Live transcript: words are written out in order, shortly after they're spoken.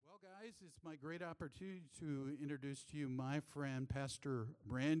guys, it's my great opportunity to introduce to you my friend, Pastor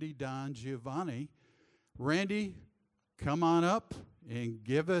Randy Don Giovanni. Randy, come on up and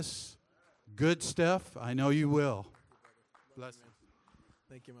give us good stuff. I know you will. Bless you.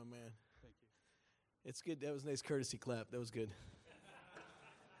 Thank you, my man. Thank you. It's good. That was a nice courtesy clap. That was good.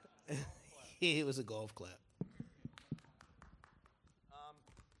 It was a golf clap.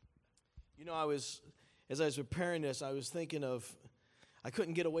 As I was preparing this, I was thinking of, I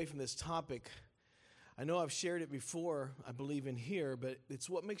couldn't get away from this topic. I know I've shared it before, I believe in here, but it's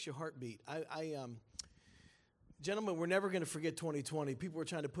what makes your heart beat. Gentlemen, we're never going to forget 2020. People were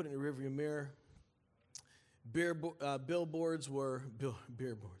trying to put it in the rearview mirror. Billboards were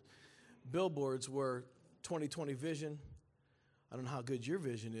 2020 vision. I don't know how good your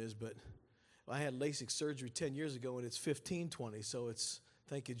vision is, but I had LASIK surgery 10 years ago, and it's 1520, so it's,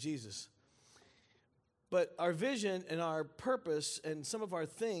 thank you, Jesus. But our vision and our purpose and some of our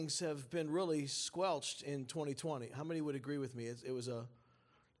things have been really squelched in 2020. How many would agree with me? It was a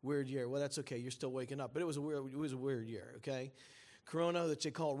weird year. Well, that's okay. You're still waking up. But it was a weird year, okay? Corona, that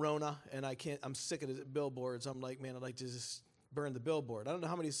you call Rona, and I'm sick of the billboards. I'm like, man, I'd like to just burn the billboard. I don't know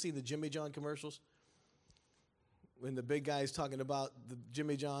how many have seen the Jimmy John commercials when the big guy's talking about the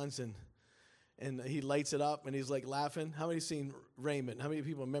Jimmy Johns and he lights it up and he's like laughing. How many have seen Raymond? How many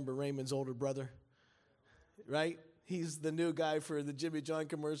people remember Raymond's older brother? Right? He's the new guy for the Jimmy John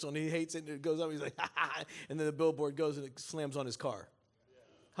commercial, and he hates it, and it goes up, he's like, ha, ha, and then the billboard goes and it slams on his car.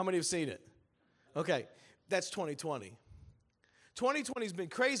 How many have seen it? Okay, that's 2020. 2020's been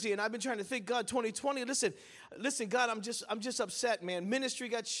crazy, and I've been trying to think, God, 2020, listen, God, I'm just upset, man. Ministry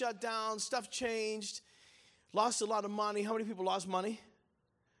got shut down, stuff changed, lost a lot of money. How many people lost money?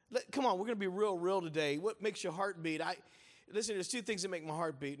 Come on, we're going to be real today. What makes your heart beat? Listen, there's two things that make my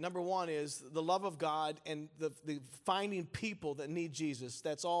heart beat. Number one is the love of God and the finding people that need Jesus.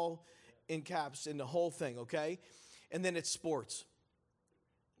 That's all in caps in the whole thing, okay? And then it's sports.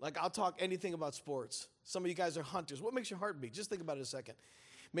 Like, I'll talk anything about sports. Some of you guys are hunters. What makes your heart beat? Just think about it a second.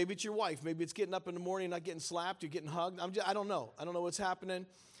 Maybe it's your wife. Maybe it's getting up in the morning, not getting slapped. You're getting hugged. I don't know. I don't know what's happening.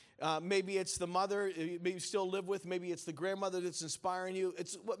 Maybe it's the mother maybe you still live with. Maybe it's the grandmother that's inspiring you.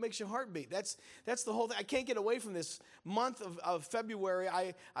 It's what makes your heart beat. That's the whole thing. I can't get away from this month of February.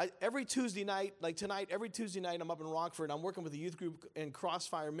 I every Tuesday night, like tonight, every Tuesday night, I'm up in Rockford. I'm working with a youth group in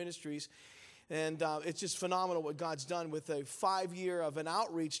Crossfire Ministries. And it's just phenomenal what God's done with a 5-year of an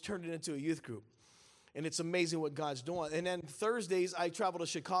outreach turned it into a youth group. And it's amazing what God's doing. And then Thursdays, I travel to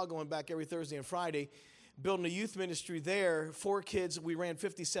Chicago and back every Thursday and Friday, building a youth ministry there. 4 kids, we ran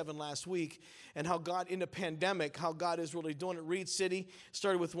 57 last week. And how God, in the pandemic, how God is really doing it. Reed City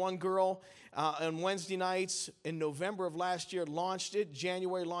started with 1 girl on Wednesday nights. In November of last year, launched it.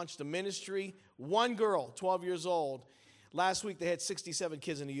 January, launched the ministry. 1 girl, 12 years old. Last week, they had 67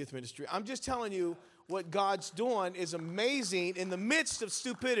 kids in the youth ministry. I'm just telling you, what God's doing is amazing in the midst of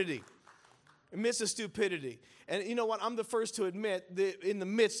stupidity. In the midst of stupidity. And you know what? I'm the first to admit that in the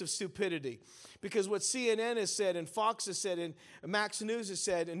midst of stupidity. Because what CNN has said, and Fox has said, and Max News has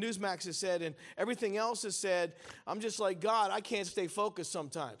said, and Newsmax has said, and everything else has said, I'm just like, God, I can't stay focused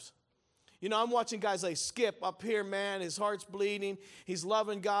sometimes. You know, I'm watching guys like Skip up here, man. His heart's bleeding. He's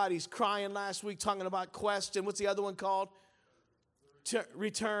loving God. He's crying last week talking about Quest. And what's the other one called?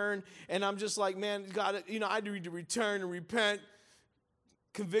 Return. And I'm just like, man, God, you know, I need to return and repent.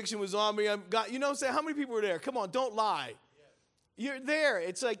 Conviction was on me. God, you know what I'm saying? How many people were there? Come on, don't lie. You're there.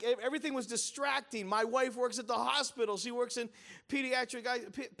 It's like everything was distracting. My wife works at the hospital. She works in pediatric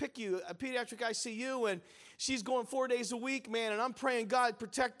ICU, and she's going 4 days a week, man, and I'm praying, God,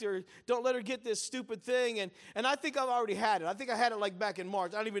 protect her. Don't let her get this stupid thing. And I think I've already had it. I think I had it like back in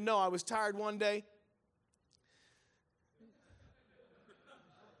March. I don't even know. I was tired one day.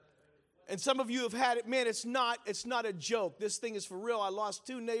 And some of you have had it. Man, it's not a joke. This thing is for real. I lost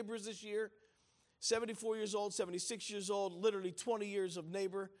 2 neighbors this year. 74 years old, 76 years old, literally 20 years of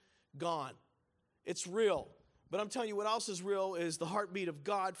neighbor gone. It's real. But I'm telling you what else is real is the heartbeat of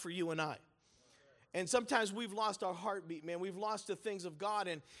God for you and I. And sometimes we've lost our heartbeat, man. We've lost the things of God.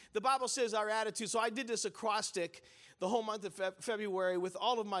 And the Bible says our attitude. So I did this acrostic the whole month of February with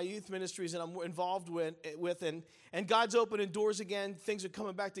all of my youth ministries that I'm involved with. And God's opening doors again. Things are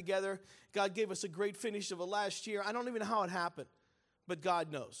coming back together. God gave us a great finish of the last year. I don't even know how it happened, but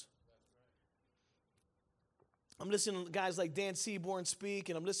God knows. I'm listening to guys like Dan Seaborn speak,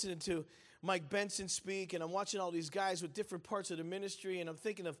 and I'm listening to Mike Benson speak, and I'm watching all these guys with different parts of the ministry, and I'm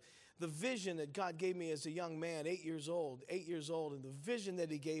thinking of the vision that God gave me as a young man, 8 years old, and the vision that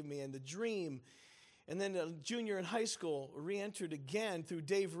he gave me and the dream. And then a junior in high school, re-entered again through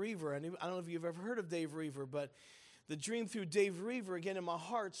Dave Reaver. And I don't know if you've ever heard of Dave Reaver, but the dream through Dave Reaver again, and my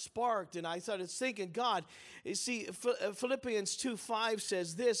heart sparked, and I started thinking, God, you see, Philippians 2:5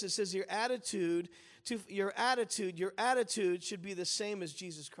 says this. It says your attitude should be the same as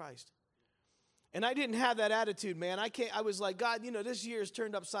Jesus Christ. And I didn't have that attitude, man. I was like, God, this year is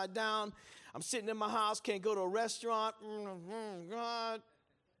turned upside down. I'm sitting in my house, can't go to a restaurant. God.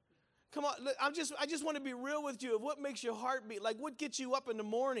 Come on, I just want to be real with you of what makes your heart beat. Like, what gets you up in the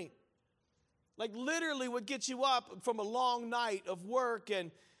morning? Like, literally what gets you up from a long night of work,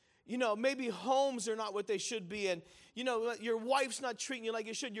 and, maybe homes are not what they should be, and, your wife's not treating you like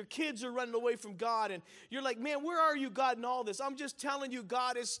you should. Your kids are running away from God, and you're like, man, where are you, God, in all this? I'm just telling you,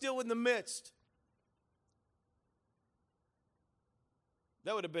 God is still in the midst.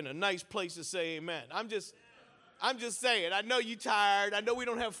 That would have been a nice place to say amen. I'm just saying. I know you're tired. I know we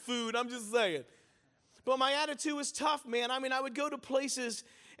don't have food. I'm just saying. But my attitude was tough, man. I mean, I would go to places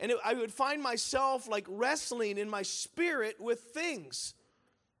and I would find myself like wrestling in my spirit with things.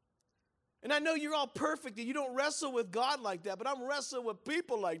 And I know you're all perfect and you don't wrestle with God like that, but I'm wrestling with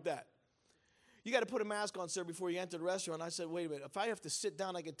people like that. You got to put a mask on, sir, before you enter the restaurant. I said, wait a minute. If I have to sit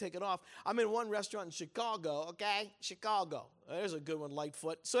down, I can take it off. I'm in one restaurant in Chicago, okay? Chicago. There's a good one,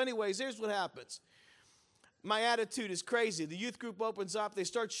 Lightfoot. So anyways, here's what happens. My attitude is crazy. The youth group opens up. They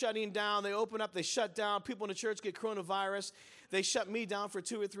start shutting down. They open up. They shut down. People in the church get coronavirus. They shut me down for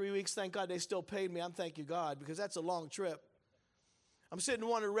 2 or 3 weeks. Thank God they still paid me. I'm thank you, God, because that's a long trip. I'm sitting in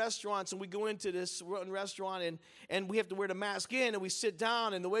one of the restaurants, and we go into this restaurant, and we have to wear the mask in, and we sit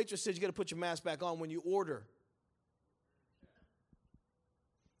down, and the waitress says, you got to put your mask back on when you order.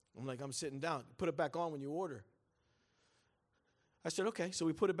 I'm like, I'm sitting down. Put it back on when you order. I said, okay. So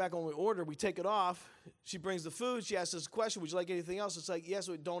we put it back on when we order. We take it off. She brings the food. She asks us a question. Would you like anything else? It's like, yes,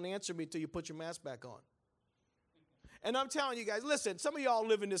 don't answer me until you put your mask back on. And I'm telling you guys, listen, some of y'all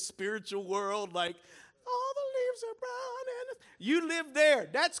live in this spiritual world like, all the leaves are brown. And you live there.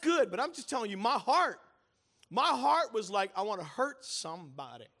 That's good. But I'm just telling you, my heart was like, I want to hurt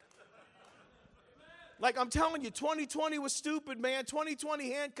somebody. Like, I'm telling you, 2020 was stupid, man.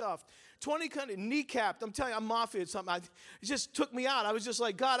 2020 handcuffed. 2020 kneecapped. I'm telling you, I'm mafia or something. It just took me out. I was just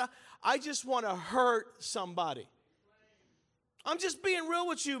like, God, I just want to hurt somebody. I'm just being real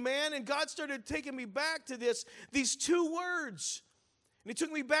with you, man. And God started taking me back to these 2 words. And he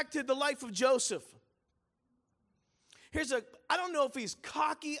took me back to the life of Joseph. I don't know if he's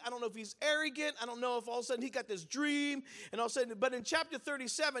cocky. I don't know if he's arrogant. I don't know if all of a sudden he got this dream. And all of a sudden, but in chapter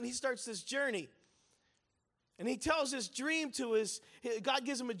 37, he starts this journey. And he tells his dream to God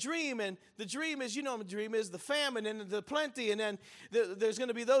gives him a dream, and the dream is, the dream is the famine and the plenty, and then there's going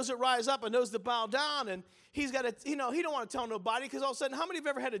to be those that rise up and those that bow down, and he's got to, he don't want to tell nobody, because all of a sudden, how many of you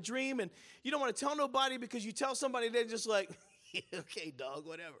have ever had a dream, and you don't want to tell nobody because you tell somebody, they're just like, okay, dog,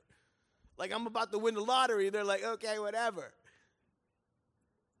 whatever. Like, I'm about to win the lottery, they're like, okay, whatever.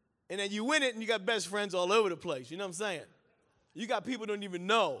 And then you win it, and you got best friends all over the place, you know what I'm saying? You got people who don't even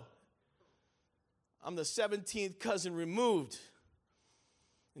know. I'm the 17th cousin removed.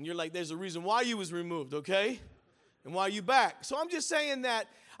 And you're like, there's a reason why you was removed, okay? And why you back. So I'm just saying that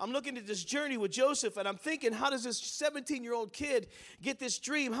I'm looking at this journey with Joseph, and I'm thinking, how does this 17-year-old kid get this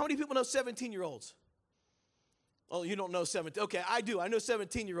dream? How many people know 17-year-olds? Oh, you don't know 17. Okay, I do. I know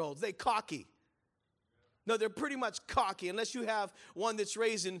 17-year-olds. They cocky. No, they're pretty much cocky, unless you have one that's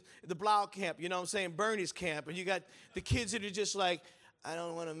raised in the Blau camp, you know what I'm saying, Bernie's camp, and you got the kids that are just like, I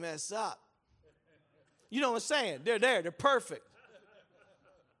don't want to mess up. You know what I'm saying? They're there. They're perfect.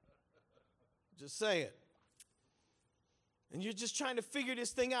 Just saying. And you're just trying to figure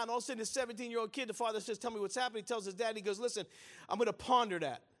this thing out. And all of a sudden, this 17-year-old kid, the father says, tell me what's happening. He tells his dad, he goes, listen, I'm going to ponder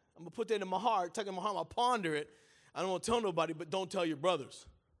that. I'm going to put that in my heart. Tuck in my heart. I'll ponder it. I don't want to tell nobody, but don't tell your brothers.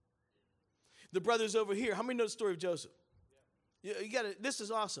 The brothers over here. How many know the story of Joseph? You got to. This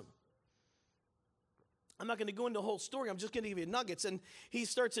is awesome. I'm not going to go into the whole story. I'm just going to give you nuggets. And he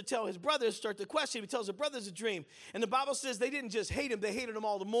starts to tell his brothers, start to question. He tells the brothers a dream. And the Bible says they didn't just hate him, they hated him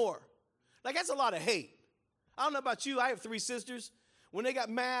all the more. Like, that's a lot of hate. I don't know about you. I have 3 sisters. When they got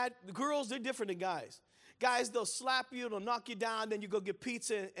mad, the girls, they're different than guys. Guys, they'll slap you, they'll knock you down, then you go get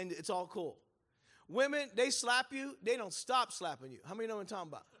pizza, and it's all cool. Women, they slap you, they don't stop slapping you. How many know what I'm talking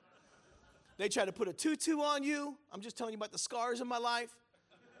about? They try to put a tutu on you. I'm just telling you about the scars in my life.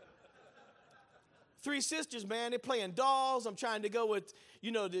 3 sisters, man, they're playing dolls. I'm trying to go with,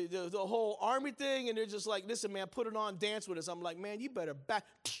 the whole army thing, and they're just like, listen, man, put it on, dance with us. I'm like, man, you better back.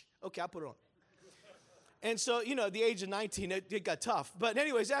 Okay, I'll put it on. And so, at the age of 19, it got tough. But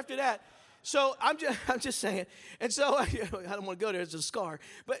anyways, after that, So I'm just saying. And so I don't want to go there. It's a scar.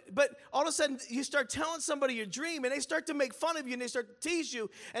 But all of a sudden, you start telling somebody your dream, and they start to make fun of you, and they start to tease you,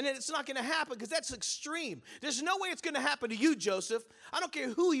 and then it's not going to happen because that's extreme. There's no way it's going to happen to you, Joseph. I don't care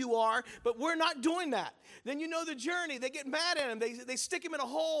who you are, but we're not doing that. Then you know the journey. They get mad at him. They stick him in a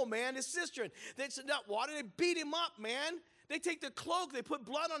hole, man, his cistern. They said, not water. They beat him up, man. They take the cloak. They put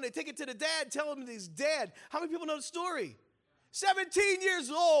blood on it. They take it to the dad, tell him he's dead. How many people know the story? 17 years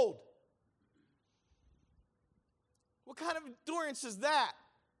old. What kind of endurance is that?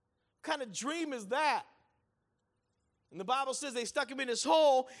 What kind of dream is that? And the Bible says they stuck him in this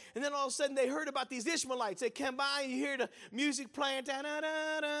hole, and then all of a sudden they heard about these Ishmaelites. They came by, and you hear the music playing,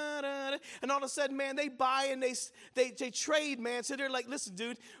 and all of a sudden, man, they buy and they trade, man. So they're like, listen,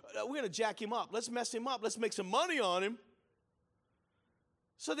 dude, we're going to jack him up. Let's mess him up. Let's make some money on him.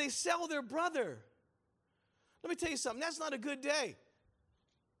 So they sell their brother. Let me tell you something. That's not a good day.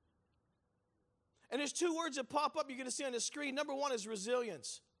 And there's two words that pop up you're going to see on the screen. Number one is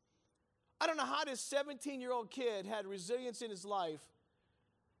resilience. I don't know how this 17-year-old kid had resilience in his life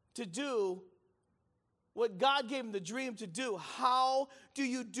to do what God gave him the dream to do. How do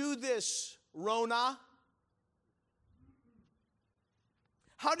you do this, Rona?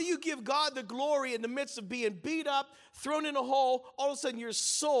 How do you give God the glory in the midst of being beat up, thrown in a hole, all of a sudden you're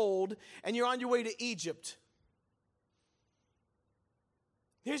sold and you're on your way to Egypt?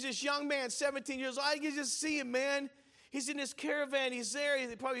 Here's this young man, 17 years old. I can just see him, man. He's in this caravan. He's there.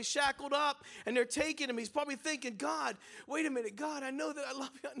 He's probably shackled up, and they're taking him. He's probably thinking, God, wait a minute. God, I know that I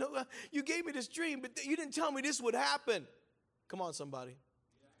love you. I know you gave me this dream, but you didn't tell me this would happen. Come on, somebody.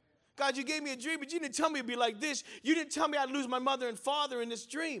 God, you gave me a dream, but you didn't tell me it'd be like this. You didn't tell me I'd lose my mother and father in this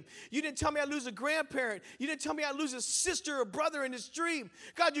dream. You didn't tell me I'd lose a grandparent. You didn't tell me I'd lose a sister or brother in this dream.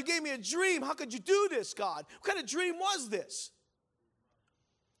 God, you gave me a dream. How could you do this, God? What kind of dream was this?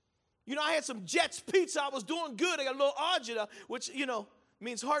 You know, I had some Jets pizza. I was doing good. I got a little agita, which,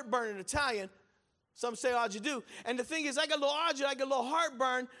 means heartburn in Italian. Some say agita. And the thing is, I got a little agita. I got a little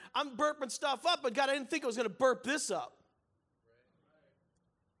heartburn. I'm burping stuff up, but God, I didn't think I was going to burp this up.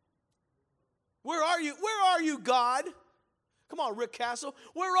 Where are you? Where are you, God? Come on, Rick Castle.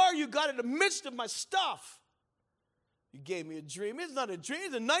 Where are you, God, in the midst of my stuff? You gave me a dream. It's not a dream.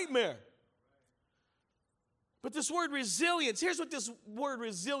 It's a nightmare. But this word resilience, here's what this word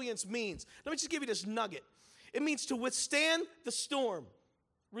resilience means. Let me just give you this nugget. It means to withstand the storm.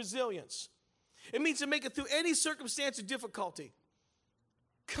 Resilience. It means to make it through any circumstance of difficulty.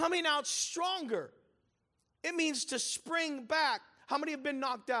 Coming out stronger. It means to spring back. How many have been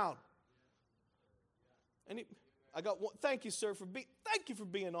knocked down? Thank you, sir, thank you for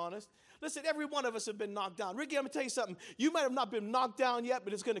being honest. Listen, every one of us have been knocked down. Ricky, I'm going to tell you something. You might have not been knocked down yet,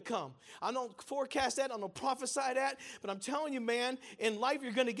 but it's going to come. I don't forecast that. I don't prophesy that. But I'm telling you, man, in life,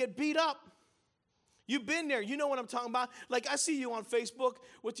 you're going to get beat up. You've been there. You know what I'm talking about. Like, I see you on Facebook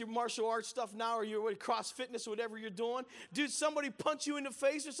with your martial arts stuff now, or your cross fitness or whatever you're doing. Dude, somebody punch you in the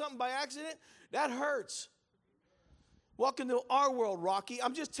face or something by accident? That hurts. Welcome to our world, Rocky.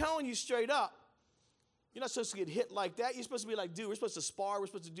 I'm just telling you straight up. You're not supposed to get hit like that. You're supposed to be like, dude, we're supposed to spar. We're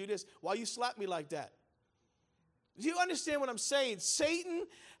supposed to do this. Why you slap me like that? Do you understand what I'm saying? Satan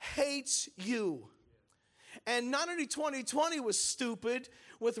hates you. And not only 2020 was stupid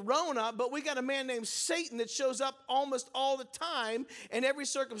with Rona, but we got a man named Satan that shows up almost all the time in every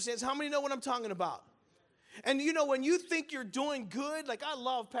circumstance. How many know what I'm talking about? And when you think you're doing good, like I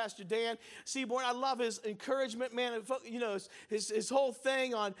love Pastor Dan Seaborn. I love his encouragement, man. His whole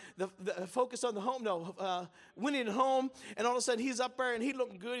thing on the focus on the home, winning at home. And all of a sudden he's up there and he's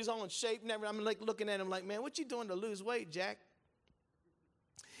looking good. He's all in shape and everything. I'm like looking at him like, man, what you doing to lose weight, Jack?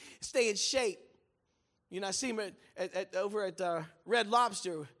 Stay in shape. I see him over at Red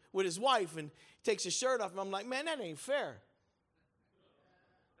Lobster with his wife, and he takes his shirt off, and I'm like, man, that ain't fair.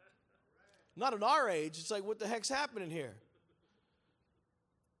 Not at our age. It's like, what the heck's happening here?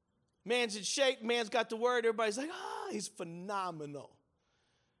 Man's in shape. Man's got the word. Everybody's like, he's phenomenal.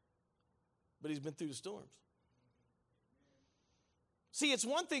 But he's been through the storms. See, it's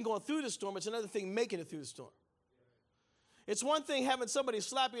one thing going through the storm. It's another thing making it through the storm. It's one thing having somebody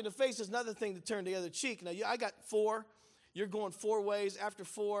slap you in the face. It's another thing to turn the other cheek. Now, I got 4. You're going 4 ways. After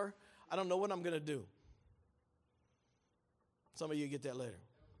 4, I don't know what I'm going to do. Some of you get that later.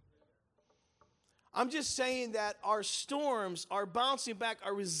 I'm just saying that our storms, our bouncing back,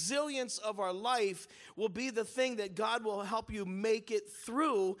 our resilience of our life will be the thing that God will help you make it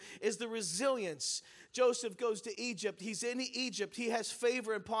through, is the resilience. Joseph goes to Egypt. He's in Egypt. He has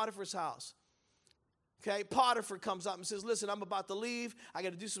favor in Potiphar's house. Okay, Potiphar comes up and says, listen, I'm about to leave. I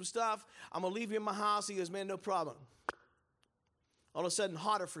got to do some stuff. I'm going to leave you in my house. He goes, man, no problem. All of a sudden,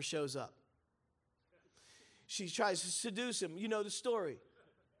 Potiphar shows up. she tries to seduce him. You know the story.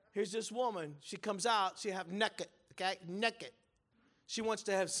 Here's this woman. She comes out. She have naked, okay? Naked. She wants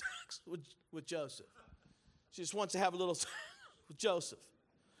to have sex with Joseph. She just wants to have a little sex with Joseph.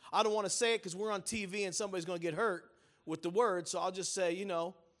 I don't want to say it because we're on TV and somebody's going to get hurt with the word, so I'll just say,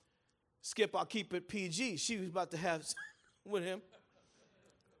 Skip, I'll keep it PG. She was about to have sex with him.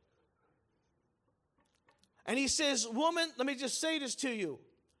 And he says, woman, let me just say this to you.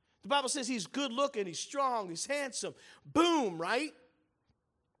 The Bible says he's good looking, he's strong, he's handsome. Boom, right?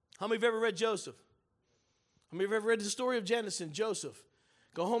 How many of you have ever read Joseph? How many of you have ever read the story of Genesis and Joseph?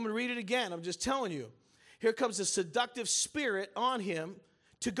 Go home and read it again. I'm just telling you. Here comes a seductive spirit on him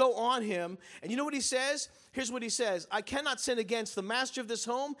to go on him. And you know what he says? Here's what he says. I cannot sin against the master of this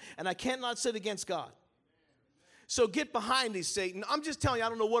home, and I cannot sin against God. So get behind these, Satan. I'm just telling you, I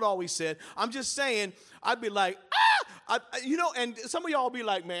don't know what all we said. I'm just saying, I'd be like, and some of y'all be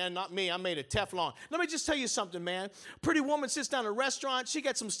like, man, not me. I made a Teflon. Let me just tell you something, man. Pretty woman sits down at a restaurant. She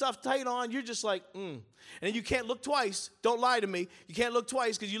got some stuff tight on. You're just like, And you can't look twice. Don't lie to me. You can't look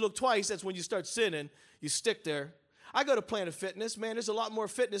twice because you look twice. That's when you start sinning. You stick there. I go to Planet Fitness. Man, there's a lot more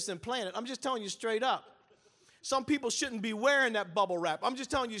fitness than Planet. I'm just telling you straight up. Some people shouldn't be wearing that bubble wrap. I'm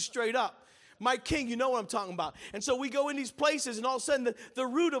just telling you straight up. Mike King, you know what I'm talking about. And so we go in these places, and all of a sudden the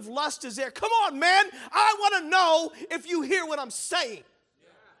root of lust is there. Come on, man. I want to know if you hear what I'm saying.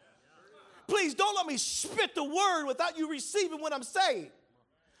 Please don't let me spit the word without you receiving what I'm saying.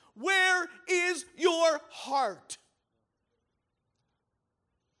 Where is your heart?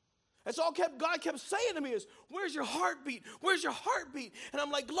 That's all God kept saying to me is, where's your heartbeat? Where's your heartbeat? And I'm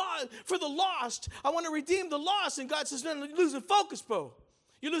like, God, for the lost, I want to redeem the lost. And God says, no, you're losing focus, bro.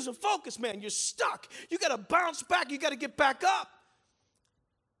 You're losing focus, man. You're stuck. You got to bounce back. You got to get back up.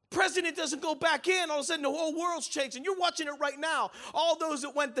 President doesn't go back in. All of a sudden, the whole world's changing. You're watching it right now. All those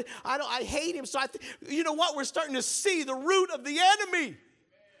that went, I hate him. So you know what? We're starting to see the root of the enemy.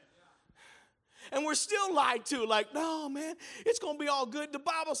 And we're still lied to. Like, no, man, it's going to be all good. The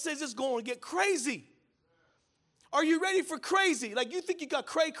Bible says it's going to get crazy. Are you ready for crazy? Like, you think you got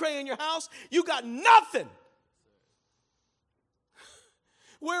cray-cray in your house? You got nothing.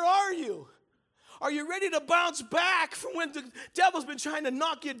 Where are you? Are you ready to bounce back from when the devil's been trying to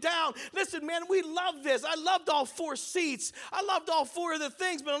knock you down? Listen, man, we love this. I loved all 4 seats. I loved all 4 of the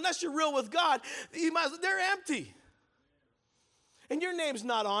things, but unless you're real with God, they're empty. And your name's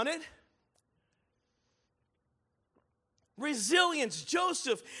not on it. Resilience.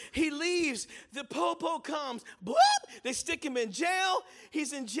 Joseph, he leaves. The popo comes. Bloop! They stick him in jail.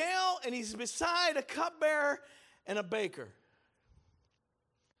 He's in jail, and he's beside a cupbearer and a baker.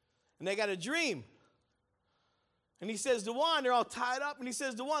 And they got a dream. And he says to one, they're all tied up, and he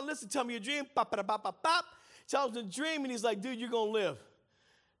says to one, listen, tell me your dream. Pop, pop, pop, pop, pop. Tells him the dream, and he's like, dude, you're going to live.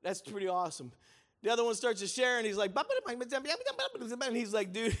 That's pretty awesome. The other one starts to share, and he's like, and he's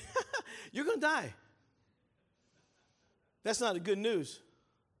like, dude, you're going to die. That's not the good news.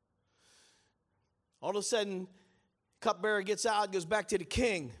 All of a sudden, cupbearer gets out, goes back to the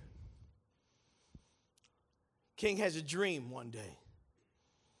king. King has a dream one day.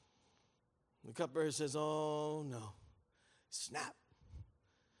 The cupbearer says, oh, no. Snap.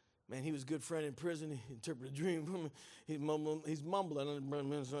 Man, he was a good friend in prison. He interpreted a dream. He's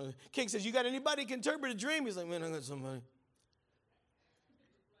mumbling. King says, you got anybody who can interpret a dream? He's like, man, I got somebody.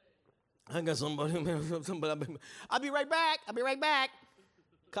 I'll be right back.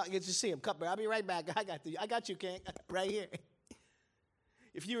 Get to see him. Cupbearer, I'll be right back. I got you, King. Right here.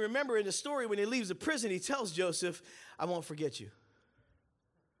 If you remember in the story, when he leaves the prison, he tells Joseph, I won't forget you.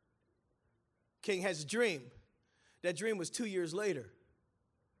 King has a dream. That dream was 2 years later.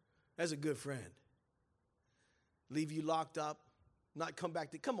 That's a good friend. Leave you locked up, not come back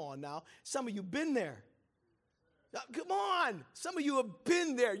to, come on now. Some of you been there. Come on. Some of you have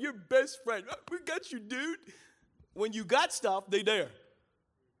been there. Your best friend. We got you, dude. When you got stuff, they there.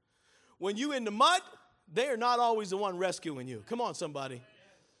 When you in the mud, they are not always the one rescuing you. Come on, somebody.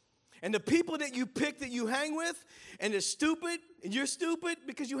 And the people that you pick that you hang with, and they're stupid, and you're stupid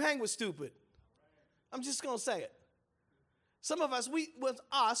because you hang with stupid. I'm just going to say it. Some of us, we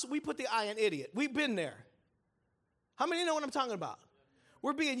put the I in idiot. We've been there. How many know what I'm talking about?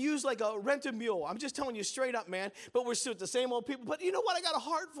 We're being used like a rented mule. I'm just telling you straight up, man. But we're still the same old people. But you know what? I got a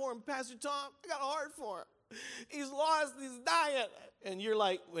heart for him, Pastor Tom. I got a heart for him. He's lost. He's dying. And you're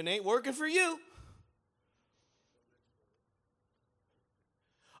like, it ain't working for you.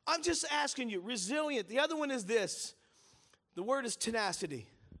 I'm just asking you, resilient. The other one is this. The word is tenacity.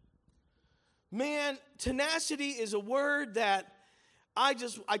 Man, tenacity is a word that I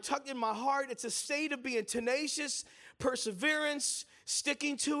tucked in my heart. It's a state of being tenacious Perseverance,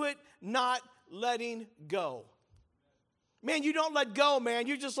 sticking to it, not letting go. Man, you don't let go, man.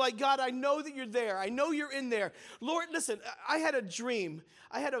 You're just like, God, I know that you're there. I know you're in there. Lord, listen, I had a dream.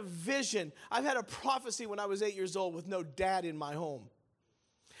 I had a vision. I've had a prophecy when I was 8 years old with no dad in my home.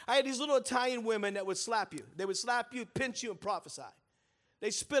 I had these little Italian women that would slap you. They would slap you, pinch you, and prophesy.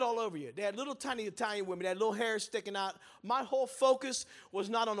 They spit all over you. They had little tiny Italian women. They had little hair sticking out. My whole focus was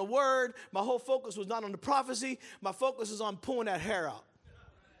not on the word. My whole focus was not on the prophecy. My focus is on pulling that hair out.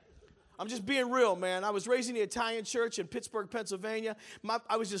 I'm just being real, man. I was raised in the Italian church in Pittsburgh, Pennsylvania.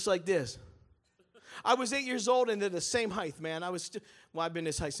 I was just like this. I was 8 years old and they're the same height, man. I've been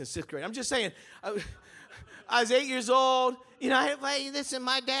this height since 6th grade. I'm just saying, I was 8 years old. You know, hey, listen,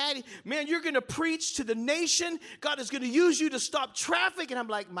 my dad, man, you're going to preach to the nation. God is going to use you to stop traffic. And I'm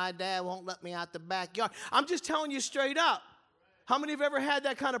like, my dad won't let me out the backyard. I'm just telling you straight up. How many have ever had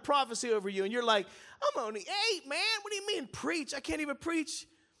that kind of prophecy over you? And you're like, I'm only 8, man. What do you mean preach? I can't even preach.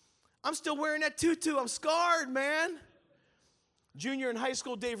 I'm still wearing that tutu. I'm scarred, man. Junior in high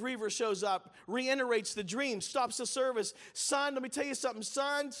school, Dave Reaver shows up, reiterates the dream, stops the service. Son, let me tell you something.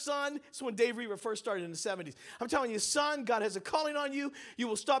 Son. It's when Dave Reaver first started in the 70s. I'm telling you, son, God has a calling on you. You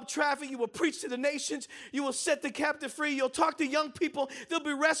will stop traffic. You will preach to the nations. You will set the captive free. You'll talk to young people. They'll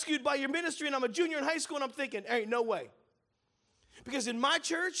be rescued by your ministry. And I'm a junior in high school, and I'm thinking, ain't no way. Because in my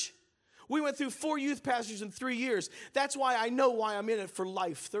church, we went through 4 youth pastors in 3 years. That's why I know why I'm in it for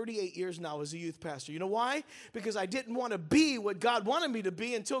life. 38 years now as a youth pastor. You know why? Because I didn't want to be what God wanted me to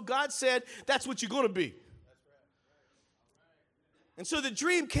be until God said, that's what you're going to be. And so the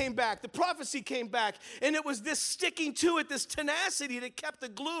dream came back. The prophecy came back. And it was this sticking to it, this tenacity that kept the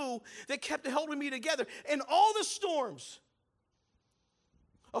glue, that kept holding me together. And all the storms.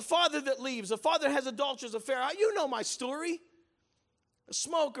 A father that leaves. A father that has adulterous affair. You know my story. A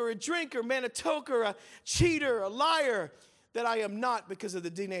smoker, a drinker, man, a toker, a cheater, a liar, that I am not because of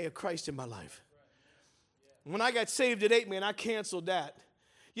the DNA of Christ in my life. When I got saved at 8, man, I canceled that.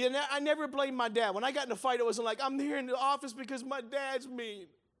 Yeah, I never blamed my dad. When I got in a fight, it wasn't like, I'm here in the office because my dad's mean.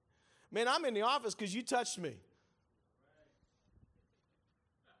 Man, I'm in the office because you touched me.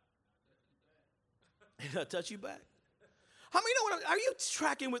 And I touch you back. How many know are you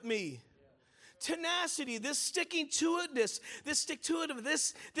tracking with me? Tenacity, this sticking to it, this stick to it,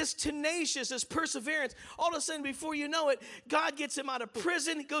 this tenacious, this perseverance. All of a sudden, before you know it, God gets him out of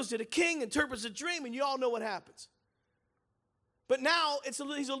prison. He goes to the king, interprets a dream, and you all know what happens. But now he's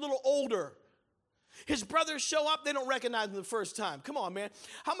a little older. His brothers show up. They don't recognize him the first time. Come on, man.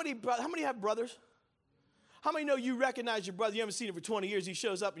 How many have brothers? How many know you recognize your brother? You haven't seen him for 20 years. He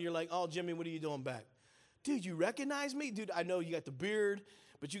shows up, and you're like, oh, Jimmy, what are you doing back? Dude, you recognize me? Dude, I know you got the beard.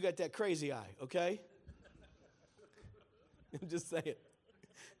 But you got that crazy eye, okay? I'm just saying.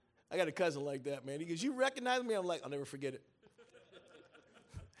 I got a cousin like that, man. He goes, you recognize me? I'm like, I'll never forget it.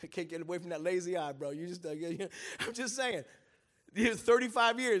 I can't get away from that lazy eye, bro. I'm just saying.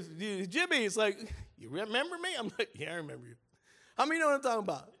 35 years. Jimmy, it's like, you remember me? I'm like, yeah, I remember you. How many know what I'm talking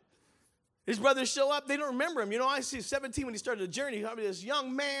about? His brothers show up. They don't remember him. You know, I see 17 when he started the journey. I mean, this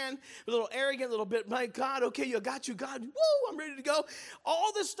young man, a little arrogant, a little bit, my God, okay, I got you, God. Woo, I'm ready to go.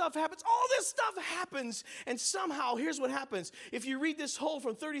 All this stuff happens. All this stuff happens. And somehow, here's what happens. If you read this whole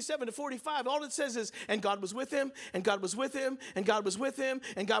from 37 to 45, all it says is, and God was with him, and God was with him, and God was with him,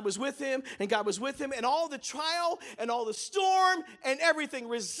 and God was with him, and God was with him, and all the trial and all the storm and everything,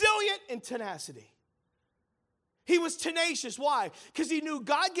 resilient and tenacity. He was tenacious. Why? Because he knew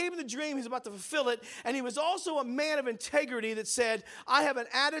God gave him the dream. He's about to fulfill it. And he was also a man of integrity that said, I have an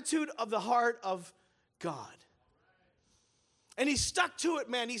attitude of the heart of God. And he stuck to it,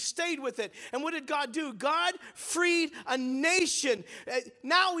 man. He stayed with it. And what did God do? God freed a nation.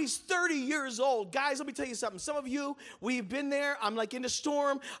 Now he's 30 years old. Guys, let me tell you something. Some of you, we've been there. I'm like in the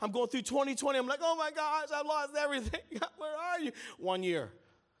storm. I'm going through 2020. I'm like, oh my gosh, I lost everything. God, where are you? 1 year.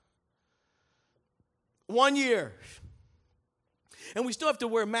 1 year. And we still have to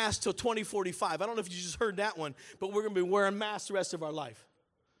wear masks till 2045. I don't know if you just heard that one, but we're going to be wearing masks the rest of our life.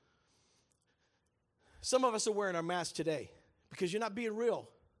 Some of us are wearing our masks today because you're not being real.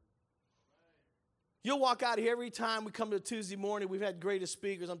 You'll walk out of here every time we come to Tuesday morning. We've had greatest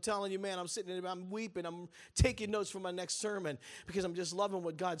speakers. I'm telling you, man, I'm sitting there, I'm weeping. I'm taking notes for my next sermon because I'm just loving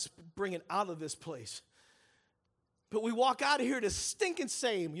what God's bringing out of this place. But we walk out of here the stinking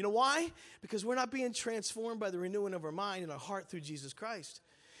same. You know why? Because we're not being transformed by the renewing of our mind and our heart through Jesus Christ.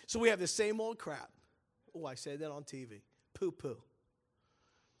 So we have the same old crap. Oh, I said that on TV. Poo-poo.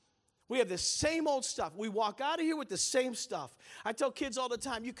 We have the same old stuff. We walk out of here with the same stuff. I tell kids all the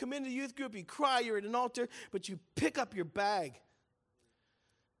time, you come into youth group, you cry, you're at an altar, but you pick up your bag.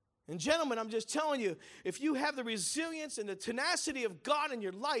 And gentlemen, I'm just telling you, if you have the resilience and the tenacity of God in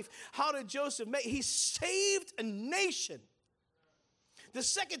your life, how did Joseph make? He saved a nation. The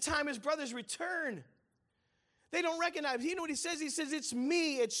second time his brothers return, they don't recognize. You know what he says? He says, it's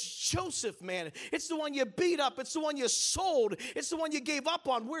me. It's Joseph, man. It's the one you beat up. It's the one you sold. It's the one you gave up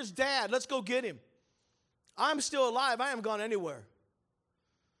on. Where's Dad? Let's go get him. I'm still alive. I haven't gone anywhere.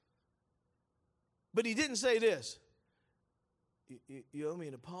 But he didn't say this. You owe me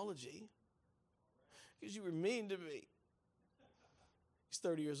an apology because you were mean to me. He's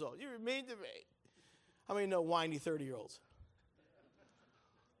 30 years old. You were mean to me. How many know whiny 30-year-olds?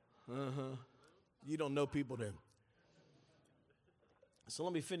 You don't know people then. So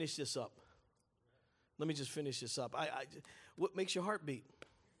let me finish this up. Let me just finish this up. What makes your heart beat?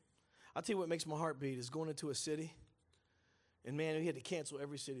 I'll tell you what makes my heart beat is going into a city. And, man, we had to cancel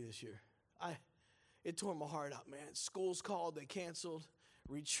every city this year. It tore my heart out, man. Schools called, they canceled.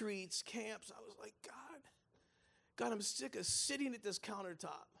 Retreats, camps. I was like, God, I'm sick of sitting at this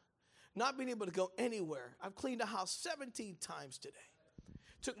countertop, not being able to go anywhere. I've cleaned the house 17 times today.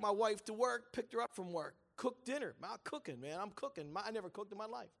 Took my wife to work, picked her up from work, cooked dinner. I'm cooking, man. I'm cooking. I never cooked in my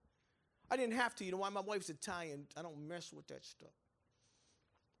life. I didn't have to. You know why? My wife's Italian. I don't mess with that stuff.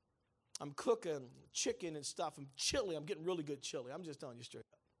 I'm cooking chicken and stuff. I'm chili. I'm getting really good chili. I'm just telling you straight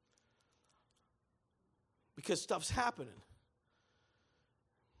up. Because stuff's happening.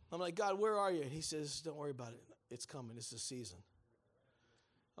 I'm like, God, where are you? And he says, don't worry about it. It's coming. It's the season.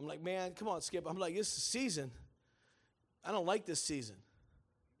 I'm like, man, come on, Skip. I'm like, it's the season. I don't like this season.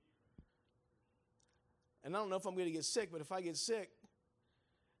 And I don't know if I'm going to get sick, but if I get sick,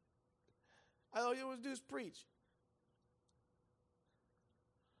 all you always do is preach.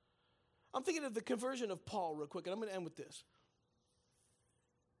 I'm thinking of the conversion of Paul real quick, and I'm going to end with this.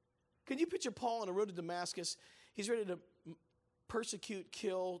 Can you picture Paul on the road to Damascus? He's ready to persecute,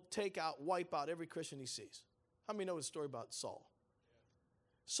 kill, take out, wipe out every Christian he sees. How many know the story about Saul?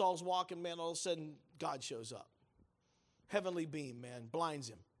 Saul's walking, man, all of a sudden God shows up. Heavenly beam, man, blinds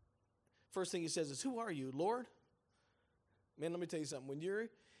him. First thing he says is, who are you, Lord? Man, let me tell you something. When you're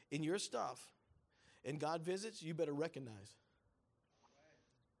in your stuff and God visits, you better recognize.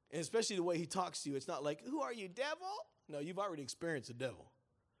 And especially the way he talks to you, it's not like, who are you, devil? No, you've already experienced the devil.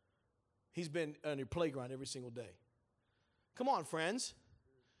 He's been on your playground every single day. Come on, friends.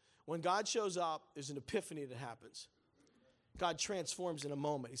 When God shows up, there's an epiphany that happens. God transforms in a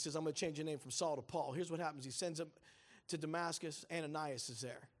moment. He says, I'm going to change your name from Saul to Paul. Here's what happens. He sends him to Damascus. Ananias is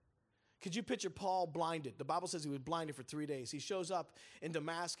there. Could you picture Paul blinded? The Bible says he was blinded for 3 days. He shows up in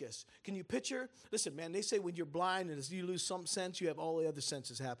Damascus. Can you picture? Listen, man, they say when you're blind and you lose some sense, you have all the other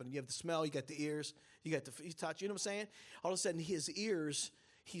senses happening. You have the smell, you got the ears, you got the touch. You know what I'm saying? All of a sudden, his ears,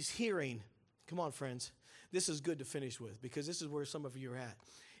 he's hearing. Come on, friends. This is good to finish with because this is where some of you are at.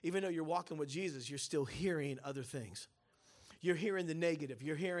 Even though you're walking with Jesus, you're still hearing other things. You're hearing the negative.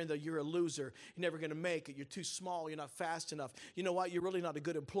 You're hearing that you're a loser. You're never going to make it. You're too small. You're not fast enough. You know what? You're really not a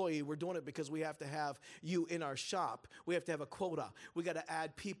good employee. We're doing it because we have to have you in our shop. We have to have a quota. We got to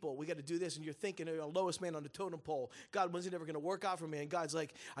add people. We got to do this. And you're thinking you're the lowest man on the totem pole. God, when's it ever going to work out for me? And God's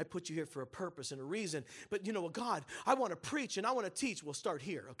like, I put you here for a purpose and a reason. But you know what, God, I want to preach and I want to teach. Well, start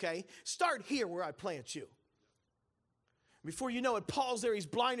here, okay? Start here where I plant you. Before you know it, Paul's there. He's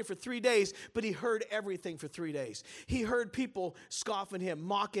blinded for 3 days, but he heard everything for 3 days. He heard people scoffing him,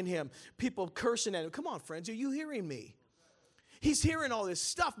 mocking him, people cursing at him. Come on, friends, are you hearing me? He's hearing all this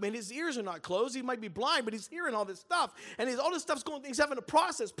stuff, man. His ears are not closed. He might be blind, but he's hearing all this stuff. And all this stuff's going, he's having to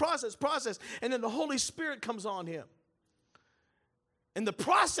process. And then the Holy Spirit comes on him. And the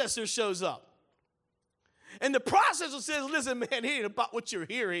processor shows up. And the processor says, listen, man, it ain't about what you're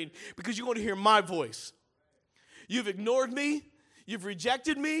hearing because you're going to hear my voice. You've ignored me. You've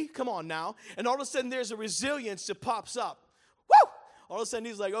rejected me. Come on now. And all of a sudden, there's a resilience that pops up. Woo! All of a sudden,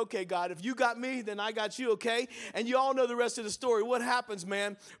 he's like, okay, God, if you got me, then I got you, okay? And you all know the rest of the story. What happens,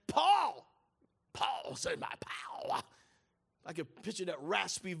 man? Paul said, my pal. I could picture that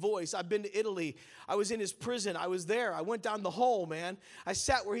raspy voice. I've been to Italy. I was in his prison. I was there. I went down the hole, man. I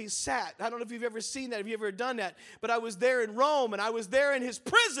sat where he sat. I don't know if you've ever seen that, if you've ever done that. But I was there in Rome, and I was there in his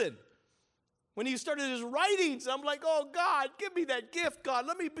prison. When he started his writings, I'm like, oh, God, give me that gift, God.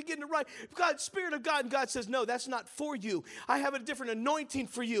 Let me begin to write. God, Spirit of God. And God says, no, that's not for you. I have a different anointing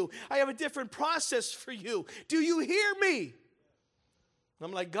for you. I have a different process for you. Do you hear me?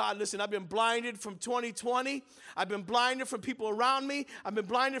 I'm like, God, listen, I've been blinded from 2020. I've been blinded from people around me. I've been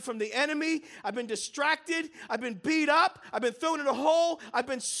blinded from the enemy. I've been distracted. I've been beat up. I've been thrown in a hole. I've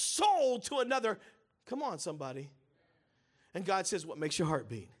been sold to another. Come on, somebody. And God says, what makes your heart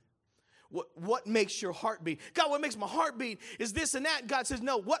beat? What makes your heart beat? God, what makes my heart beat is this and that. And God says,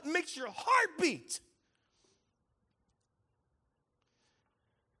 no, what makes your heart beat?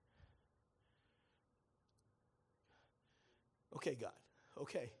 Okay, God.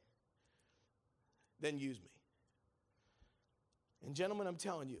 Okay. Then use me. And gentlemen, I'm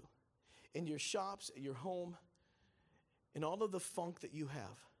telling you, in your shops, at your home, in all of the funk that you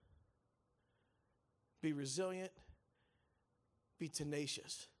have, be resilient, be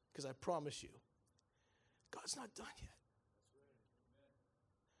tenacious, because I promise you, God's not done yet.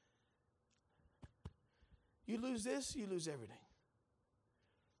 You lose this, you lose everything.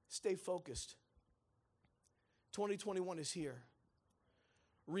 Stay focused. 2021 is here.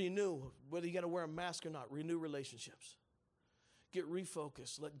 Renew, whether you got to wear a mask or not, renew relationships. Get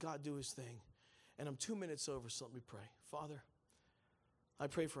refocused. Let God do his thing. And I'm 2 minutes over, so let me pray. Father, I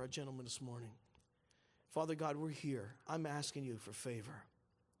pray for our gentleman this morning. Father God, we're here. I'm asking you for favor.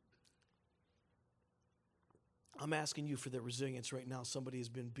 I'm asking you for the resilience right now. Somebody has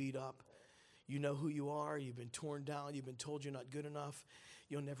been beat up. You know who you are. You've been torn down. You've been told you're not good enough.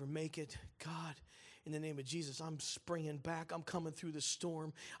 You'll never make it. God, in the name of Jesus, I'm springing back. I'm coming through the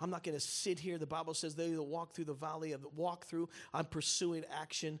storm. I'm not going to sit here. The Bible says they that walk through the valley of the walk through. I'm pursuing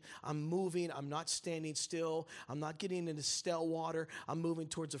action. I'm moving. I'm not standing still. I'm not getting into stale water. I'm moving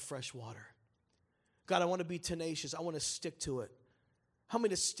towards a fresh water. God, I want to be tenacious. I want to stick to it. Help me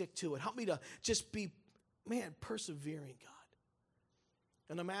to stick to it. Help me to just be, persevering, God.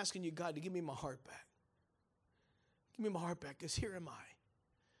 And I'm asking you, God, to give me my heart back. Give me my heart back, because here am I.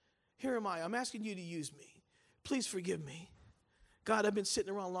 Here am I. I'm asking you to use me. Please forgive me. God, I've been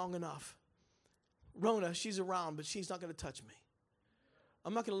sitting around long enough. Rona, she's around, but she's not going to touch me.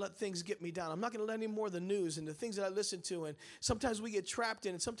 I'm not going to let things get me down. I'm not going to let any more of the news and the things that I listen to. And sometimes we get trapped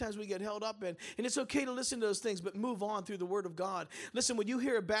in, and sometimes we get held up in. And it's okay to listen to those things, but move on through the Word of God. Listen, when you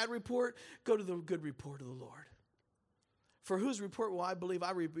hear a bad report, go to the good report of the Lord. For whose report will I believe?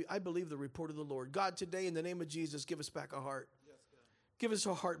 I believe the report of the Lord. God, today, in the name of Jesus, give us back our heart. Yes, God. Give us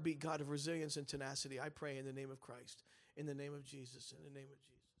a heartbeat, God, of resilience and tenacity. I pray in the name of Christ, in the name of Jesus, in the name of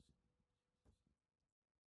Jesus.